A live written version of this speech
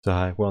So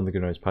hi, we're on the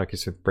Good Noise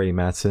Podcast with Brady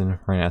Matson.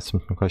 We're going to ask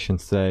some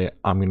questions today.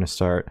 I'm going to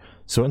start.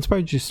 So what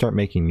inspired you to start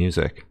making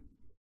music?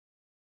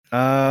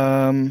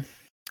 What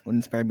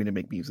inspired me to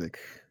make music?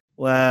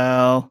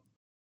 Well,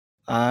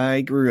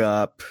 I grew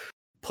up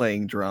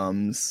playing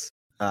drums.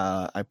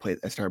 I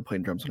started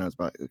playing drums when I was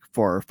about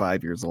 4 or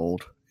 5 years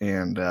old,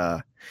 and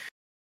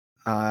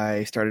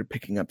I started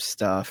picking up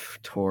stuff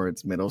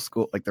towards middle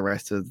school, like the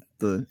rest of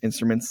the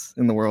instruments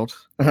in the world.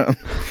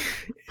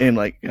 In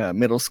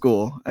middle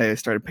school, I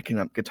started picking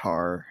up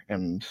guitar,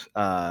 and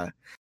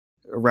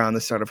around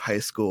the start of high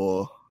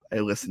school, I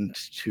listened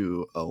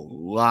to a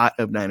lot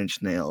of Nine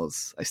Inch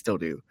Nails. I still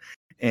do,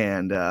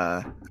 and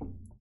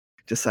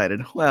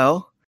decided,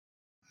 well,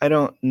 I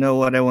don't know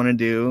what I want to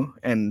do,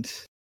 and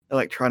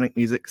electronic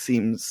music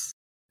seems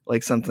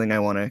like something I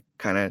want to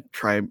kind of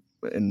try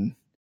and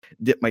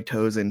dip my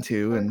toes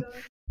into, and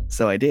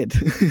so I did.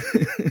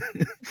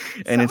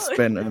 And it's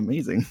been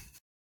amazing.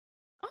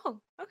 Oh,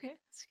 okay.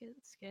 That's good.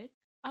 That's good.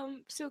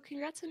 So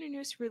congrats on your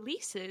newest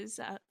releases,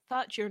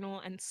 Thought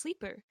Journal and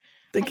Sleeper.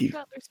 Thank How do you. you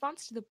felt the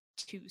response to the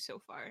two so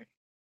far?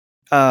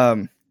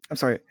 I'm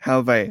sorry, how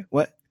have I,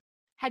 what?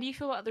 How do you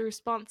feel about the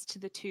response to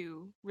the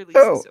two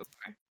releases so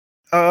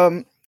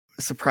far?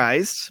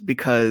 Surprised,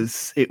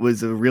 because it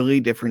was a really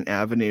different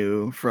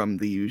avenue from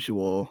the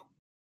usual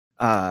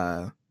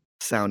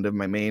sound of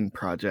my main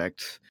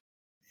project,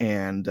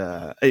 and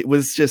it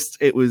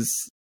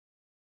was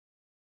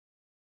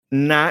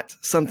not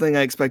something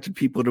I expected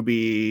people to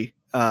be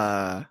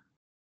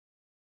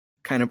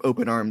kind of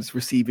open arms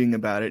receiving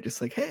about it,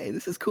 just like, hey,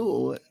 this is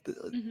cool,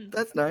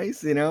 that's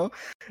nice, you know.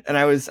 And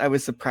I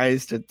was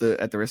surprised at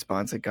the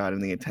response it got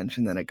and the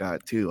attention that it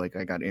got too. Like,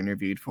 I got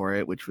interviewed for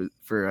it, which was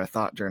for a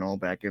Thought Journal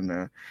back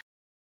in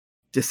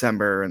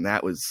December, and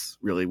that was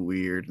really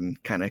weird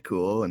and kind of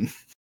cool. And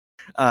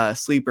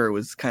Sleeper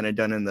was kind of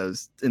done in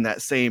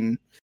that same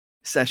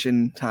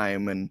session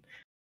time, and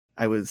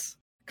I was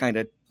kind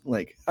of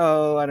like,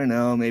 oh, I don't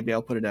know, maybe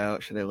I'll put it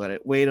out. Should I let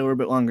it wait a little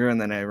bit longer? And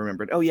then I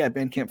remembered, oh yeah,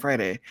 Bandcamp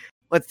Friday,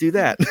 let's do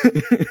that.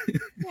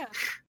 Yeah.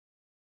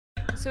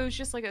 So it's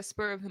just like a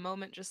spur of the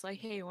moment, just like,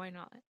 hey, why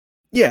not?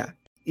 Yeah.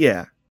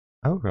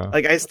 Okay.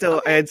 Like, I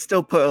had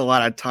still put a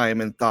lot of time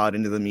and thought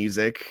into the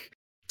music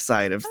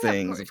side of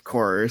things, of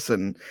course,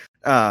 and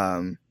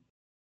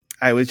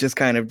I was just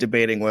kind of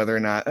debating whether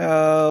or not,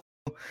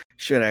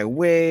 should I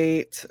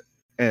wait?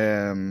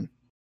 And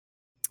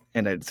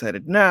I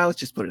decided, no, let's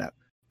just put it out.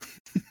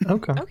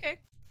 Okay.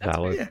 That's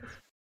valid.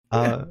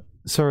 Yeah.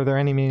 So are there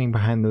any meaning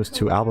behind those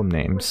two album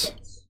names?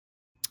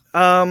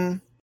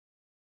 Nothing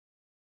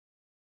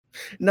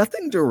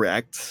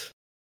direct.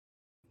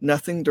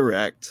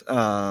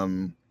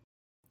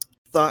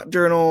 Thought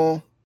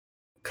Journal,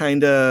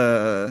 kind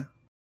of,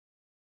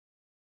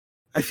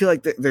 I feel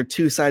like they're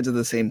two sides of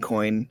the same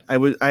coin.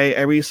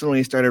 I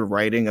recently started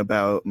writing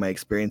about my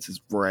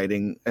experiences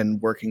writing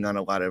and working on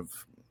a lot of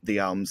the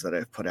albums that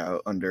I've put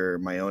out under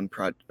my own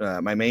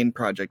my main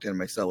project and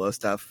my solo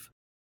stuff.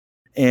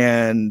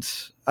 And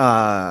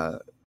there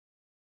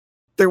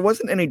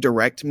wasn't any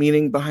direct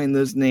meaning behind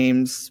those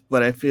names,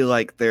 but I feel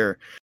like they're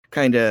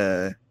kind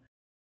of,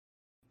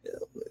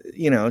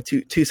 you know,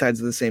 two sides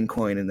of the same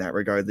coin in that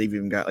regard. They've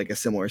even got like a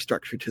similar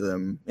structure to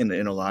them in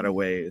a lot of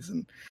ways,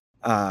 and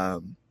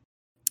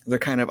they're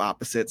kind of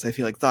opposites. I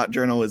feel like Thought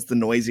Journal is the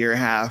noisier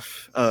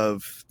half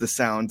of the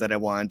sound that I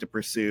wanted to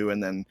pursue,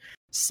 and then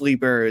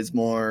Sleeper is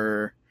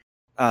more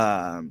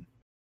the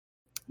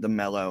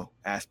mellow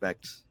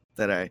aspect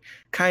that I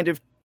kind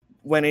of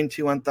went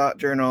into on Thought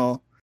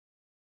Journal,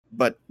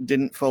 but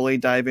didn't fully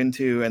dive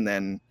into. And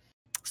then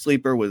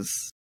Sleeper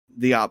was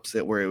the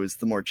opposite, where it was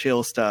the more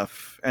chill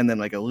stuff and then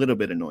like a little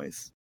bit of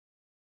noise.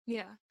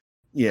 Yeah.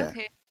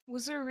 Okay.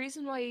 Was there a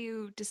reason why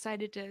you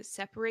decided to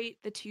separate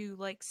the two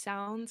like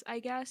sounds, I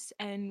guess?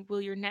 And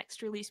will your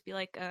next release be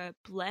like a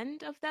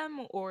blend of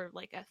them or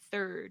like a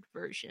third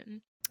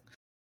version?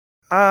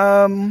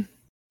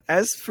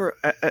 As far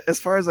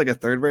as like a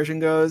third version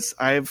goes,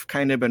 I've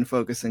kind of been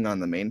focusing on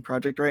the main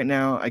project right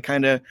now. I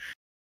kind of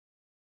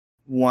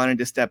wanted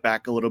to step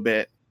back a little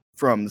bit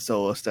from the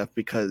solo stuff,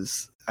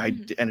 because I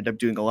ended up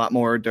doing a lot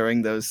more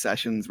during those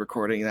sessions,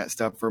 recording that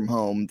stuff from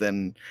home,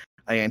 than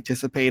I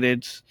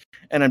anticipated.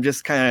 And I'm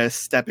just kind of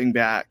stepping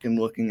back and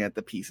looking at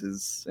the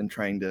pieces and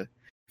trying to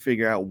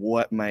figure out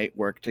what might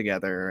work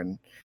together and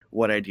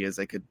what ideas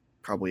I could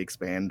probably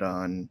expand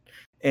on.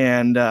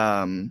 And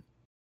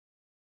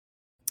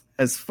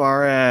as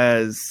far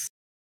as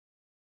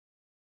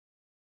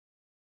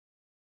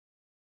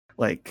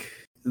like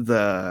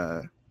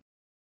the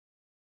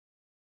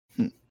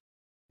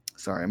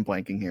sorry, I'm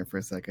blanking here for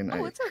a second.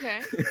 Oh, it's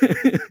okay.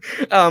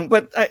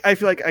 But I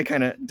feel like I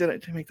kind of did I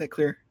make that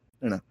clear?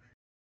 I don't know.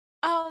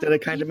 Did I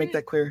kind of make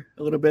that clear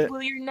a little bit?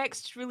 Will your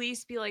next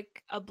release be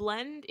like a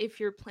blend if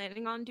you're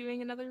planning on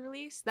doing another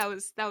release? That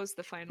was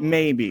the final.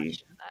 Maybe.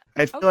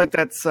 I feel like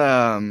that's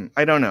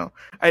I don't know.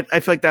 I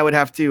feel like that would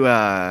have to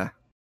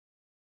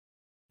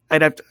I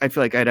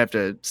feel like I'd have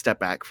to step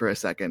back for a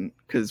second,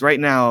 because right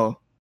now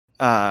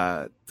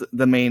the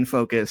main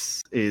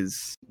focus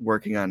is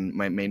working on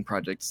my main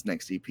project's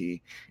next EP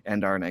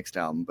and our next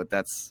album, but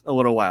that's a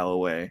little while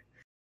away.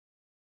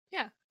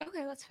 Yeah,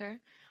 okay, that's fair.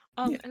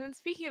 And then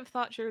speaking of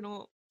Thought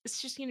Journal,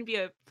 it's just going to be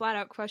a flat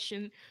out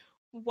question.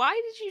 Why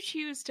did you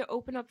choose to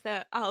open up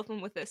the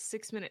album with a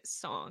 6-minute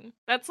song?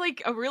 That's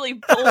like a really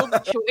bold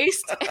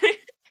choice,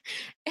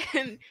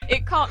 and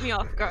it caught me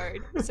off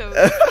guard. So,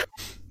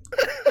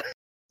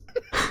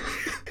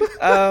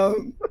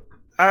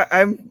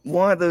 I'm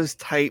one of those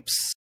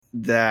types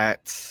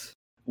that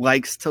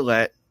likes to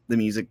let the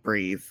music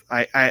breathe.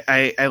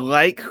 I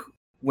like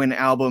when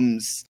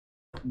albums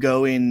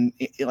go in,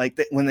 like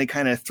when they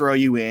kind of throw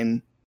you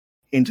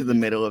into the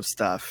middle of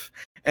stuff.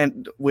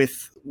 And with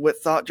what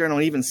Thought Journal,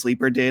 even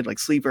Sleeper did, like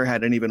Sleeper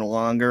had an even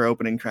longer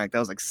opening track that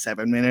was like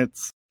 7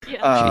 minutes.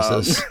 Yeah.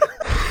 Jesus.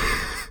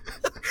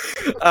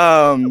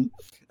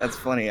 That's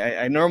funny.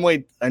 I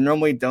normally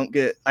don't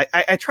get.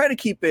 I try to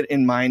keep it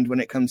in mind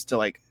when it comes to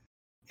like,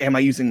 am I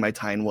using my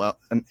time well?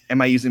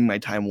 Am I using my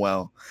time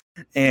well?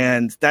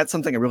 And that's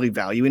something I really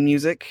value in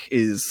music.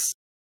 Is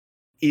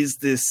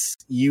this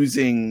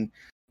using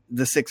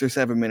the 6 or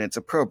 7 minutes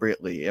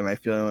appropriately? Am I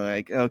feeling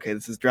like, okay,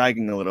 this is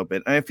dragging a little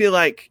bit? And I feel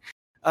like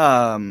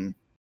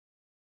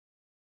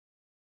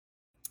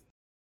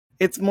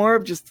it's more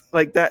of just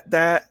like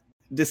that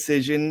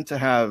decision to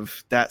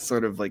have that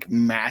sort of like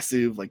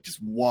massive, like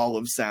just wall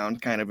of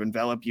sound kind of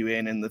envelop you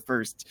in the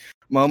first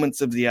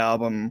moments of the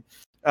album,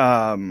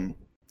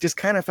 just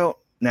kind of felt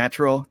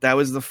natural. That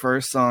was the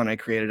first song I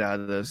created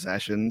out of those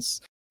sessions,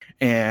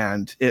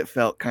 and it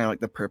felt kind of like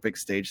the perfect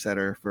stage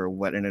setter for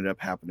what ended up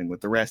happening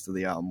with the rest of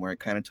the album, where it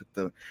kind of took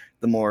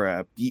the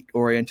more beat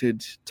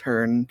oriented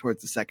turn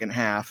towards the second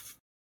half.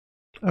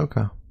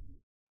 Okay.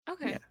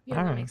 Okay. Yeah. Yeah,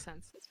 that Alright. makes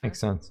sense. That's Makes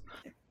fair.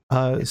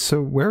 sense.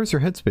 So where was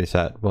your headspace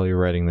at while you're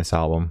writing this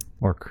album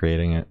or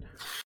creating it?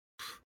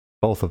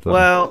 Both of them,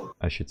 Well,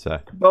 I should say.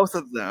 both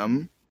of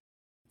them.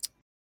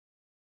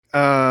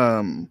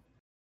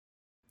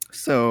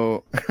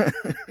 So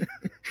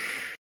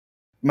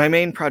my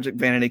main project,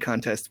 Vanity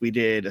Contest, we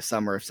did a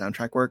summer of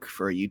soundtrack work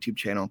for a YouTube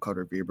channel called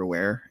Revere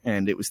Beware,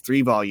 and it was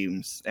 3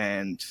 volumes,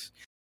 and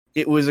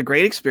it was a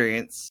great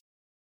experience.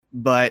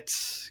 But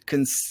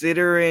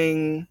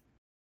considering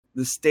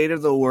the state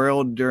of the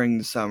world during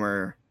the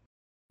summer,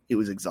 it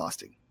was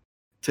exhausting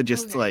to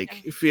just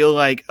feel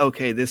like,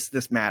 okay,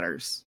 this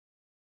matters.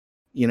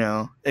 You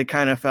know, it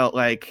kind of felt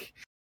like,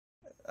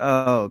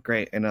 oh,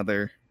 great,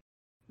 another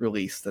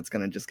release that's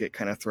going to just get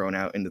kind of thrown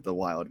out into the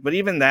wild. But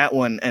even that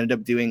one ended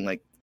up doing,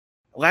 like,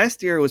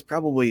 last year was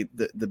probably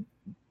the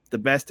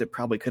best it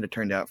probably could have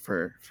turned out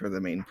for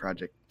the main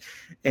project.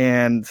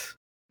 And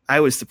I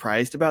was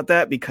surprised about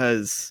that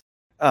because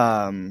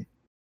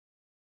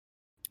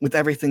with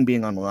everything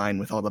being online,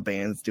 with all the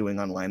bands doing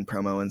online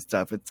promo and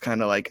stuff, it's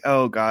kind of like,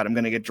 oh god, I'm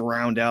going to get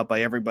drowned out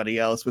by everybody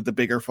else with the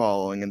bigger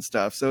following and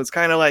stuff. So it's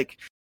kind of like,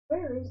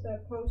 where is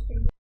that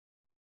posting?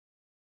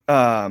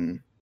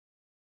 I'm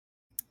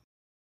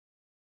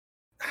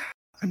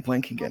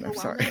blanking again. I'm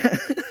sorry.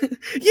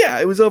 Yeah,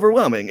 it was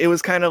overwhelming. It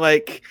was kind of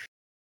like,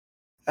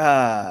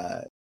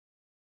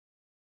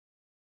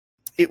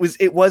 it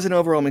was an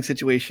overwhelming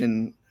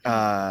situation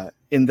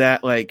in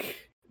that,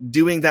 like,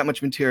 doing that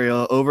much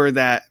material over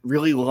that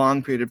really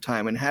long period of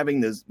time and having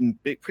those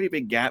pretty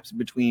big gaps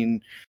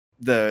between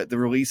the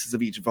releases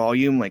of each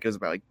volume. Like, it was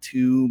about like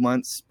 2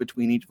 months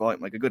between each volume,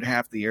 like a good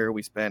half the year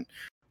we spent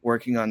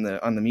working on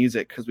the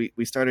music, because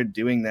we started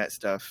doing that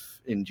stuff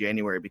in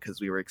January because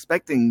we were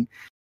expecting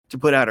to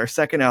put out our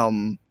second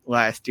album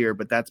last year,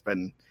 but that's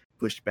been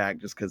pushed back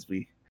just because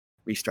we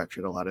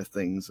restructured a lot of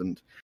things.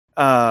 And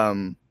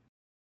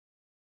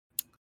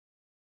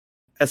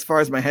as far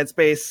as my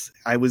headspace,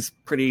 I was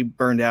pretty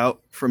burned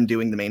out from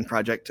doing the main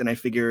project, and I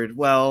figured,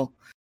 well,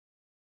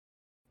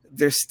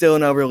 there's still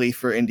no relief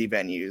for indie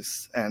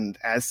venues. And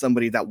as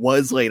somebody that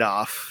was laid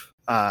off,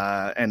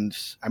 and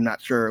I'm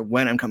not sure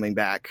when I'm coming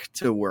back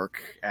to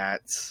work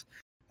at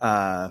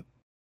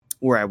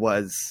where I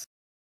was,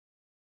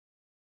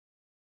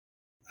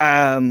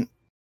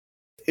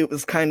 it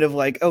was kind of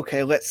like,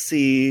 okay, let's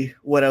see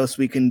what else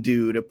we can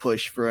do to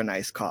push for a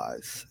nice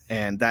cause.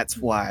 And that's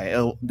why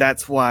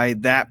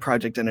that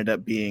project ended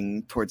up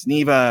being towards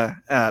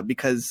NIVA,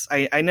 because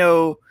I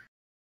know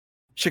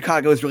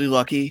Chicago is really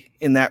lucky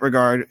in that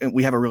regard.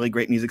 We have a really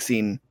great music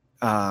scene,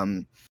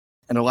 and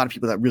a lot of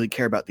people that really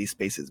care about these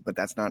spaces, but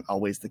that's not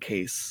always the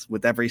case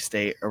with every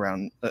state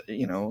around,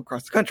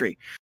 across the country.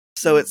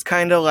 So it's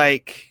kind of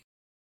like,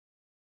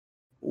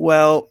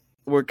 well,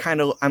 I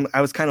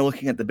was kind of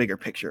looking at the bigger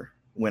picture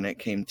when it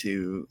came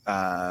to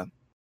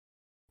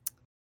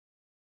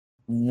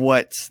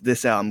what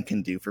this album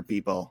can do for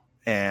people.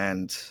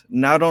 And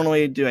not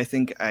only do I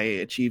think I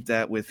achieved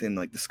that within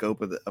like the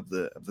scope of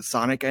the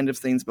sonic end of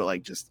things, but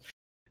like just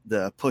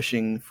the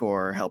pushing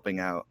for helping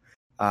out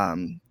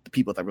the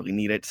people that really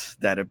need it,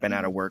 that have been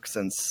out of work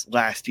since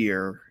last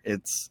year.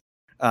 It's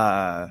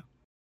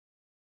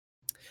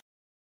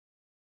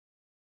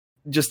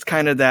just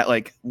kind of that,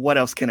 like, what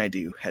else can I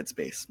do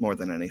headspace more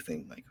than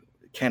anything. Like,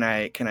 can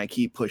I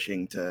keep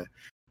pushing to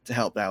to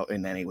help out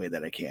in any way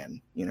that I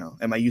can.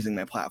 Am I using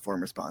my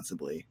platform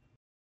responsibly?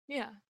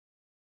 Yeah.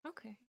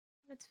 Okay,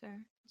 that's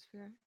fair. That's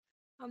fair.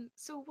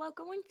 So while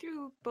going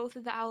through both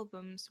of the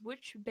albums,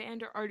 which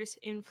band or artist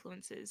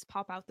influences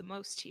pop out the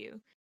most to you,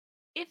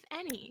 if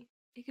any?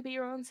 It could be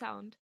your own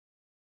sound.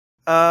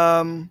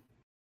 I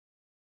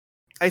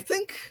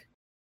think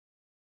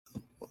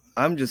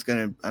I'm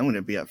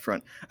gonna be up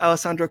front.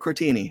 Alessandro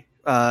Cortini.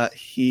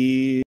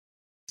 He's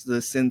the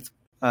synth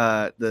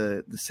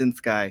the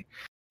synth guy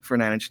for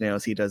Nine Inch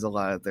Nails. He does a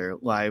lot of their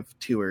live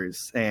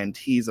tours, and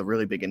he's a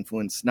really big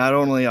influence not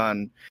only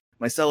on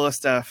my solo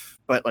stuff,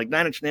 but like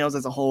Nine Inch Nails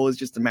as a whole is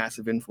just a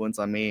massive influence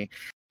on me.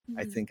 Mm-hmm.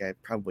 I think I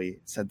probably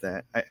said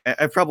that.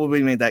 I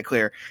probably made that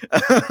clear.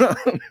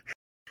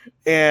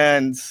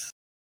 And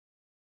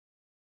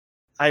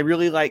I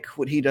really like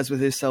what he does with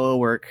his solo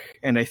work,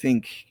 and I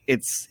think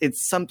it's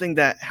something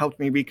that helped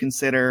me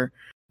reconsider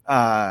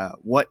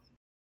what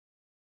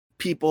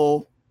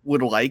people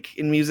would like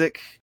in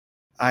music.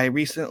 I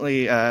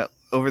recently,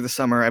 over the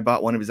summer, I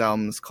bought one of his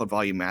albums called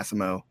Volume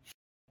Massimo,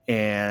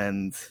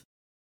 and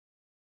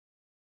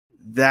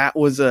that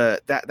was a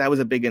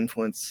big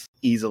influence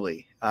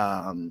easily.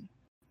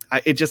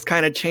 It just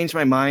kind of changed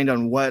my mind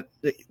on what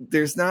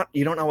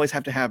you don't always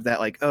have to have that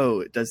like,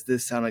 oh, does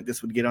this sound like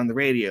this would get on the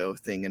radio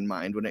thing in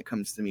mind when it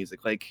comes to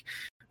music. Like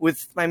with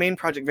my main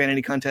project,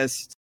 Vanity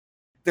Contest,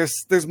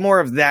 there's more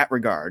of that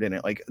regard in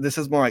it. Like this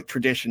is more like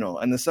traditional,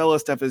 and the solo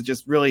stuff is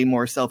just really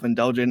more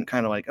self-indulgent,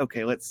 kind of like,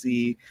 okay, let's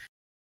see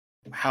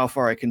how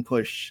far I can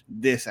push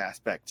this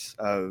aspect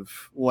of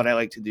what I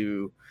like to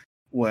do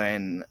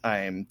when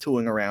I'm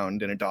tooling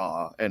around in a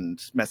DAW and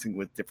messing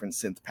with different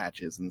synth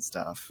patches and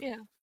stuff. Yeah.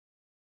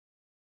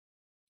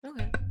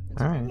 Okay.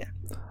 All right.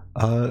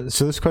 Yeah.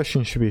 So this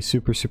question should be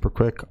super, super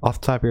quick. Off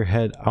the top of your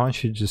head, I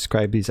want you to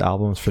describe these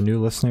albums for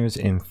new listeners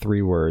in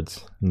 3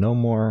 words. No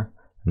more,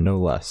 no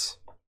less.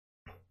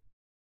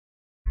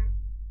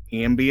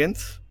 Ambient,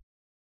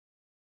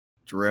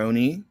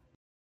 droney,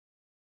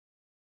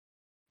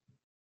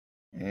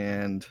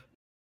 and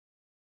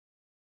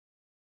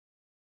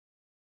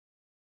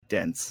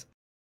dense.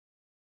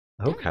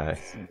 Okay.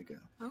 There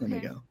we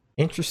go.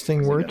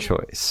 Interesting word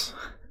choice.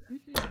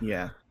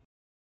 Yeah.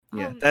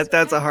 Yeah, that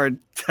was hard.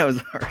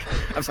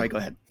 I'm sorry, go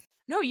ahead.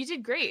 No, you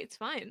did great. It's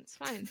fine.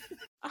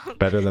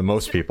 Better than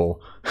most people.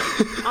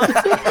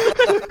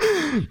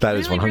 That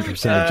is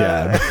 100% a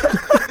jab.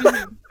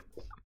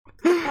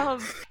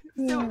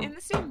 So in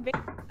the same vein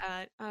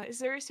as that, is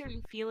there a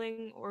certain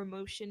feeling or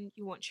emotion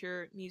you want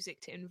your music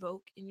to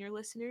invoke in your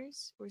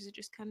listeners? Or is it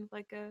just kind of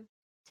like a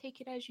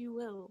take it as you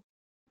will?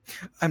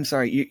 I'm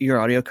sorry, your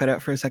audio cut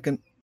out for a second.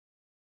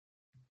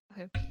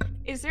 Okay.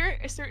 Is there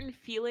a certain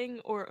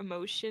feeling or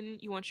emotion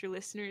you want your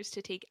listeners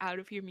to take out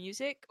of your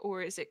music,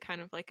 or is it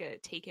kind of like a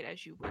take it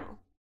as you will?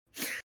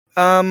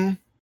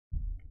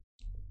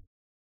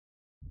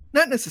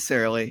 Not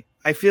necessarily.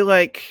 I feel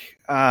like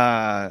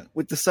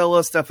with the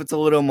solo stuff, it's a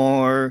little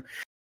more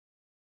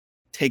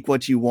take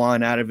what you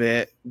want out of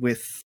it.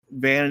 With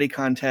Vanity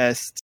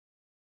Contest,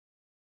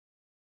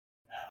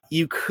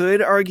 you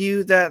could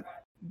argue that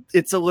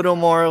it's a little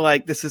more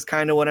like this is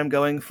kind of what I'm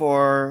going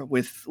for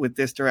with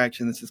this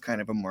direction. This is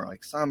kind of a more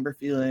like somber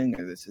feeling,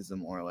 or this is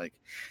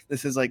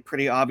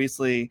pretty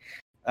obviously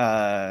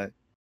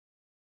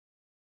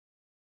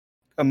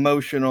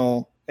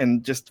emotional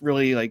and just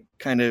really like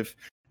kind of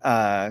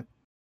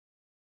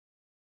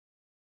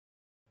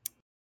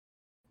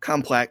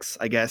complex,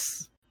 I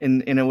guess,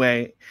 in a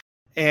way.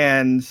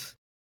 And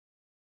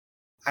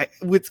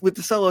with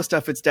the solo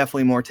stuff, it's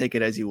definitely more take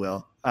it as you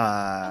will.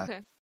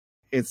 Okay.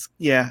 It's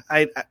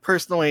I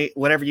personally,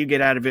 whatever you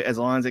get out of it, as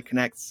long as it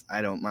connects,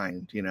 I don't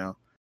mind, Okay.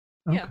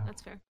 Yeah,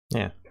 that's fair.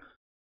 Yeah.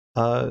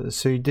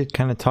 So you did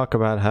kind of talk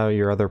about how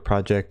your other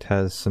project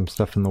has some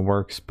stuff in the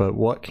works, but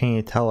what can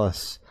you tell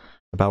us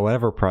about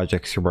whatever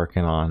projects you're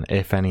working on,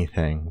 if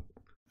anything?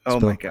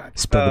 My God.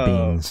 Spill the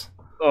beans.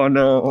 Oh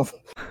no.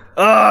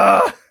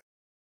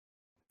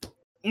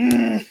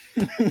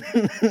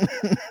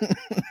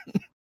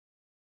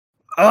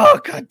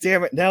 Oh, God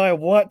damn it. Now I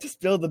want to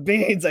spill the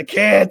beans. I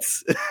can't.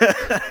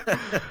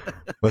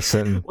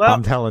 Listen,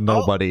 I'm telling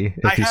nobody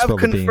if you spill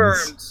the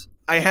beans.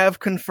 I have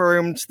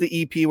confirmed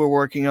the EP we're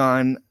working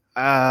on.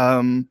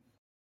 As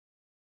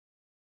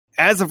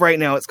of right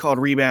now, it's called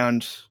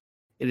Rebound.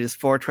 It is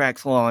 4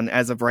 tracks long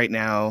as of right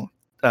now.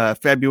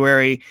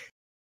 February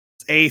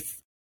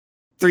 8th,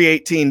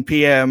 3:18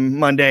 p.m.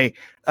 Monday.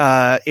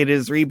 It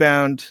is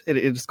Rebound. It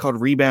is called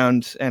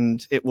Rebound,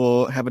 and it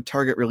will have a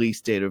target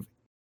release date of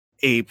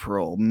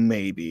April,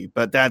 maybe,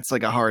 but that's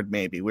like a hard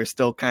maybe. We're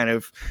still kind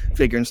of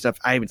figuring stuff.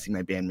 I haven't seen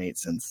my bandmate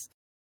since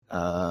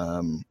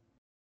oh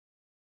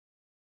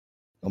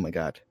my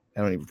God,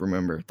 I don't even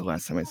remember the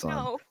last time I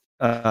saw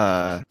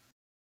him.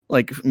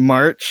 Like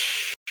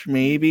March,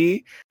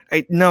 maybe.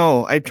 I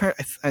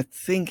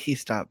think he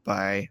stopped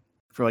by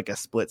for like a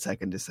split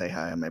second to say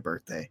hi on my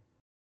birthday,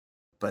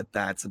 but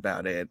that's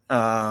about it.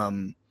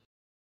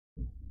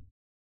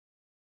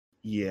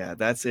 Yeah,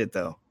 that's it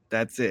though.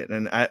 That's it.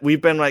 And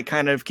we've been like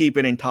kind of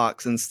keeping in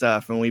talks and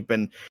stuff, and we've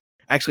been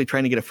actually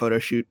trying to get a photo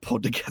shoot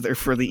pulled together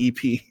for the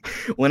EP.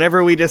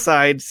 Whenever we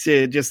decide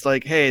to just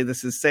like, hey,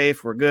 this is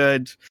safe, we're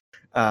good.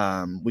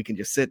 We can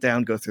just sit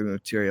down, go through the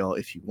material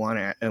if you want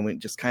it, and we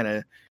just kind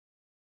of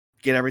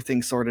get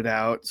everything sorted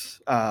out.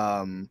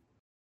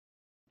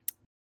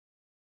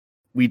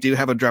 We do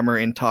have a drummer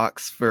in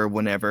talks for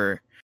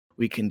whenever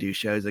we can do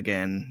shows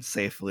again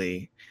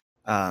safely.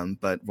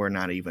 But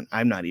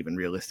I'm not even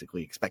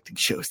realistically expecting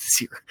shows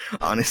this year,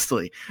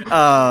 honestly.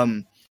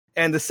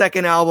 And the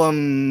second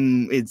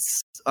album,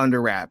 it's under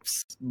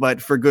wraps,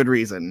 but for good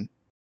reason.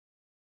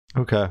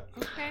 Okay.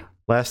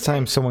 Last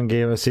time someone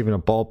gave us even a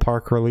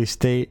ballpark release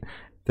date,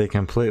 they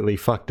completely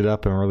fucked it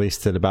up and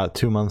released it about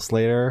 2 months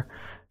later.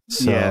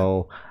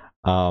 So,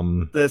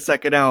 the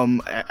second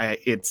album,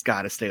 it's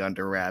got to stay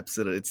under wraps.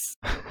 It's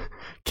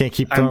can't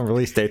keep throwing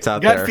release dates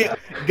out there.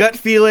 Gut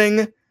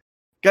feeling.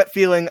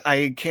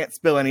 I can't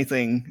spill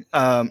anything.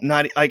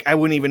 Not like I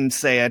wouldn't even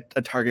say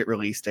a target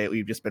release date.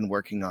 We've just been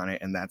working on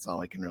it, and that's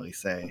all I can really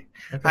say.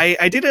 Okay.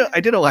 I did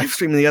a live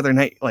stream the other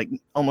night. Like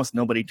almost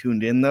nobody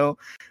tuned in though,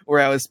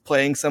 where I was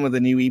playing some of the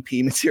new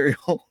EP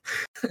material,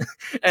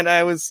 and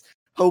I was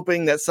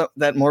hoping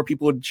that more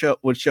people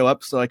would show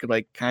up so I could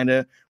like kind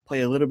of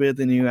play a little bit of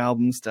the new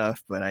album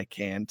stuff, but I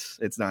can't.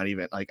 It's not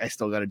even like I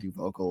still got to do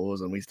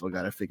vocals, and we still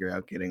got to figure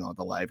out getting all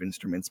the live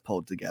instruments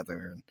pulled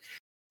together.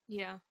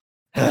 Yeah.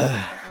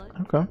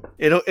 Okay.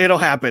 It'll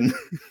happen.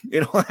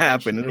 It'll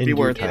happen. It'll be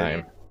worth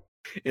it.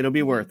 It'll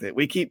be worth it.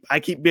 I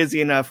keep busy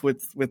enough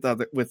with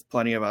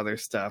plenty of other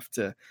stuff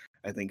to,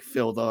 I think,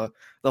 fill the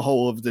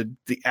whole of the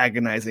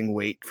agonizing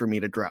wait for me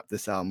to drop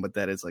this album. But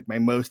that is like my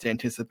most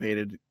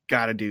anticipated.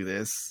 Gotta do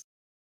this.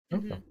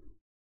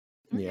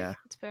 Mm-hmm. Yeah,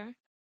 that's fair.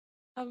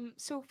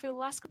 So for the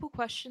last couple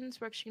questions,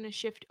 we're actually gonna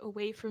shift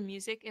away from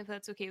music, if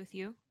that's okay with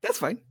you. That's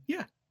fine.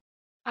 Yeah.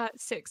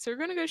 6. So we're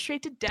gonna go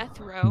straight to Death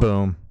Row.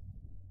 Boom.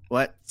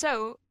 What?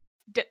 So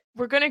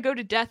we're gonna go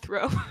to Death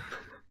Row.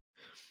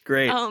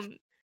 Great.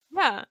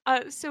 Yeah.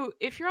 So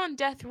if you're on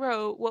Death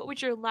Row, what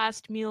would your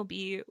last meal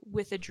be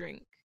with a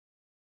drink?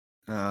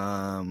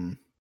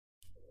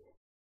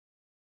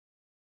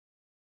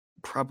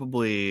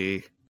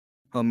 Probably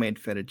homemade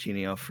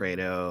fettuccine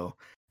Alfredo,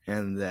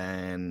 and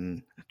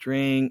then a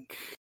drink.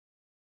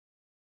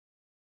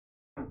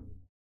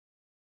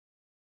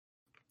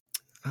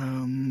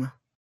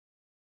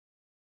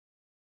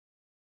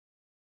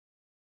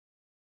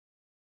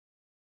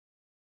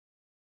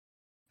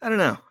 I don't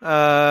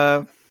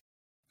know.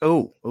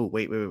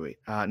 Wait.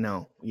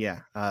 No.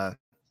 Yeah.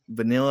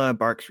 Vanilla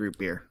Barks root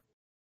beer.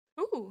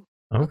 Ooh.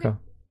 Okay.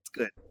 It's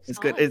good. It's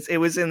good. It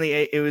was in the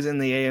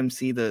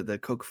AMC, the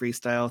Coke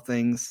Freestyle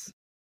things.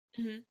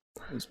 Mm-hmm.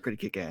 It was pretty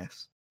kick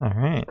ass. All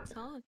right.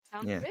 Solid.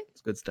 Sounds Yeah, good.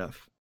 it's good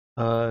stuff.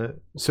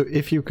 So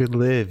if you could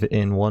live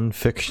in one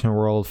fictional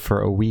world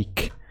for a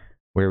week,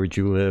 where would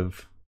you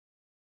live?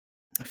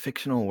 A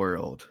fictional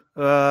world.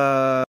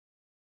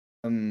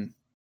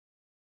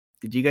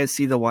 Did you guys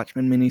see the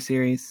Watchmen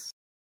miniseries?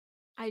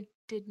 I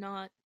did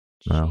not.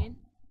 No. Shane?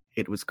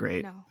 It was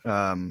great. No.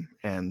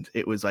 And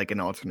it was like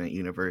an alternate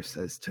universe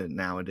as to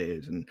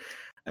nowadays, and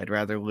I'd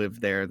rather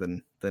live there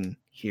than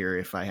here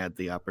if I had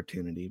the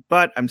opportunity.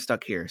 But I'm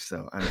stuck here,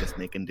 so I'm just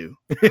making do.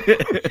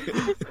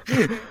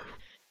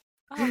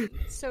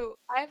 So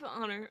I have the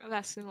honor of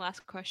asking the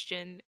last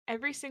question.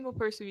 Every single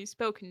person we've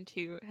spoken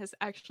to has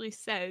actually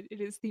said it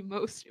is the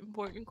most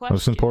important question.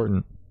 Most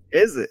important.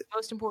 Is it?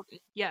 Most important,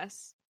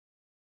 yes.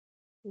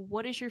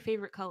 What is your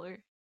favorite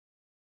color?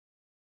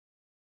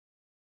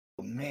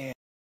 Oh, man.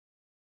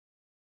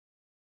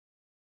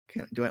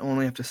 Do I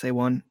only have to say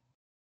one?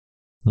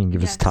 You can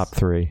give us top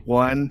 3.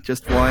 One?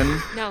 Just one?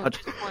 No,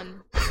 just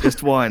one.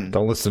 Just one.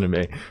 Don't listen to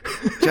me.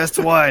 Just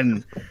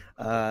one.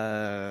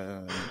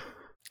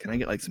 Can I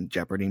get like some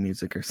Jeopardy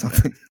music or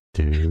something?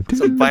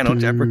 Some Final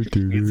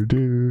Jeopardy music.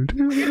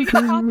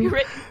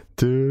 Copyright.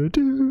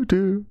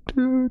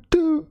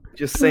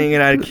 Just sing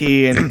it out of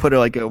key and put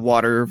like a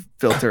water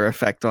filter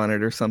effect on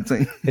it or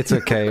something. It's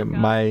okay.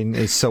 Mine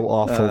is so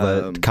awful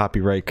that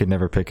copyright could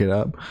never pick it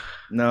up.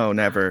 No,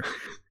 never.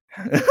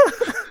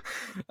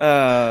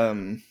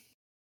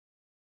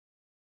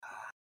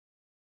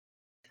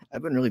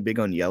 I've been really big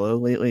on yellow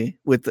lately,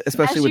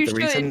 especially with the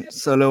recent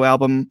solo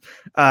album.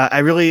 I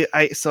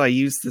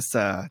use this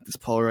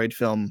Polaroid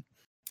film,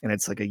 and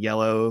it's like a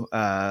yellow.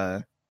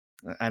 I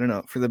don't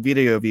know, for the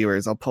video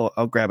viewers,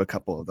 I'll grab a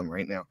couple of them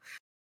right now.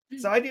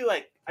 So I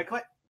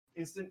collect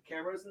instant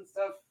cameras and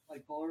stuff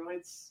like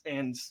Polaroids,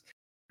 and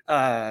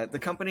the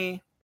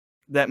company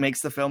that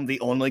makes the film, the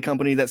only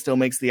company that still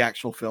makes the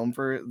actual film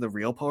for the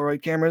real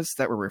Polaroid cameras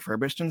that were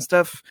refurbished and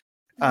stuff.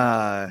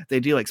 They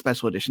do like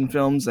special edition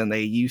films, and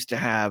they used to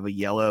have a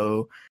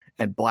yellow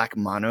and black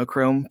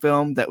monochrome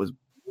film that was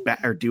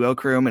or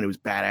duochrome, and it was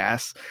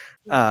badass.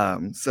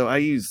 So I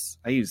use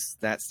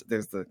that.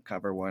 There's the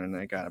cover one, and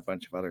I got a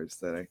bunch of others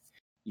that I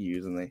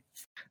use, and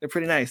they're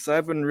pretty nice. So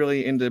I've been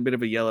really into a bit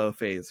of a yellow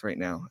phase right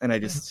now, and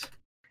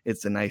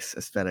it's a nice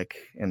aesthetic,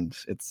 and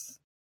it's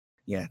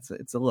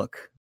a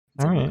look.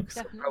 All right,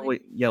 so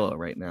probably yellow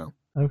right now.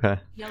 Okay.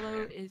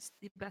 Yellow is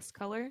the best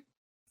color.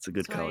 It's a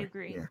good color. I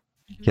agree. Yeah.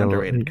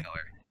 Underrated color.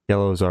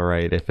 Yellow's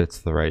alright if it's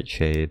the right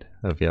shade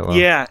of yellow.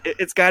 Yeah,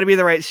 it's got to be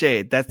the right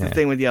shade. That's the Yeah.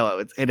 thing with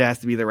yellow. It has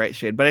to be the right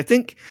shade. But I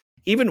think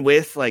even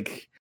with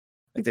like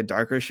the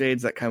darker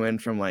shades that come in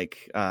from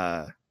like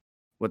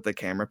what the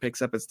camera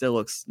picks up, it still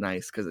looks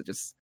nice because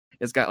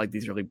it's got like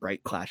these really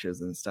bright clashes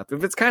and stuff.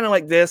 If it's kind of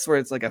like this, where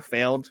it's like a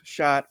failed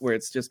shot, where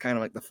it's just kind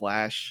of like the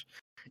flash,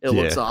 it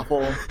looks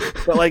awful.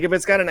 But like if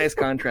it's got a nice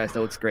contrast, it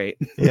looks great.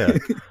 Yeah.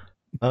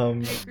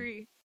 I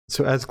agree.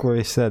 So as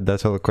Gloria said,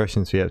 that's all the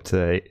questions we have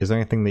today. Is there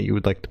anything that you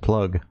would like to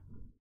plug?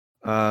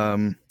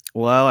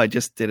 Well, I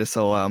just did a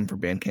solo album for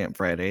Bandcamp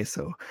Friday,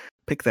 so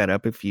pick that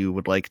up if you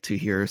would like to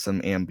hear some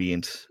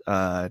ambient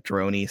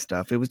droney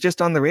stuff. It was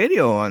just on the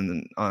radio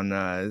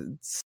on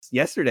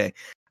yesterday.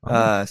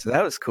 So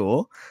that was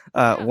cool.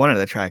 One of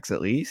the tracks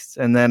at least.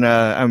 And then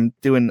I'm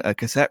doing a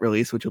cassette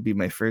release, which will be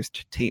my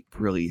first tape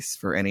release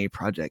for any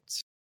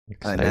project.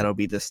 And that'll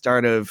be the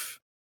start of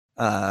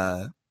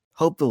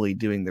hopefully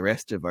doing the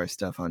rest of our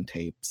stuff on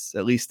tapes,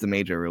 at least the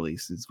major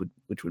releases,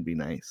 which would be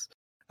nice.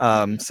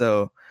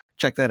 So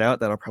check that out.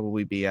 That'll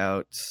probably be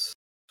out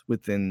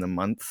within the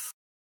month.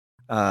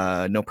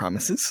 No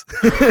promises.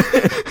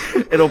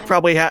 It'll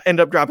probably end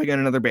up dropping on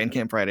another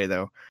Bandcamp Friday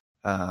though.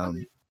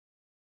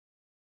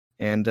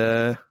 And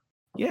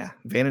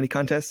Vanity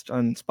Contest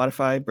on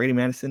Spotify, Brady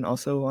Madison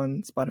also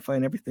on Spotify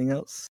and everything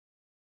else.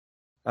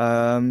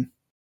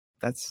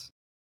 That's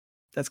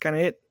kind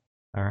of it.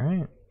 All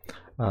right.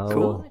 Cool.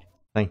 Well,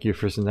 thank you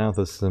for sitting down with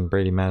us on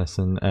Brady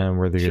Madison and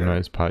We're the Good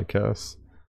Noise podcast.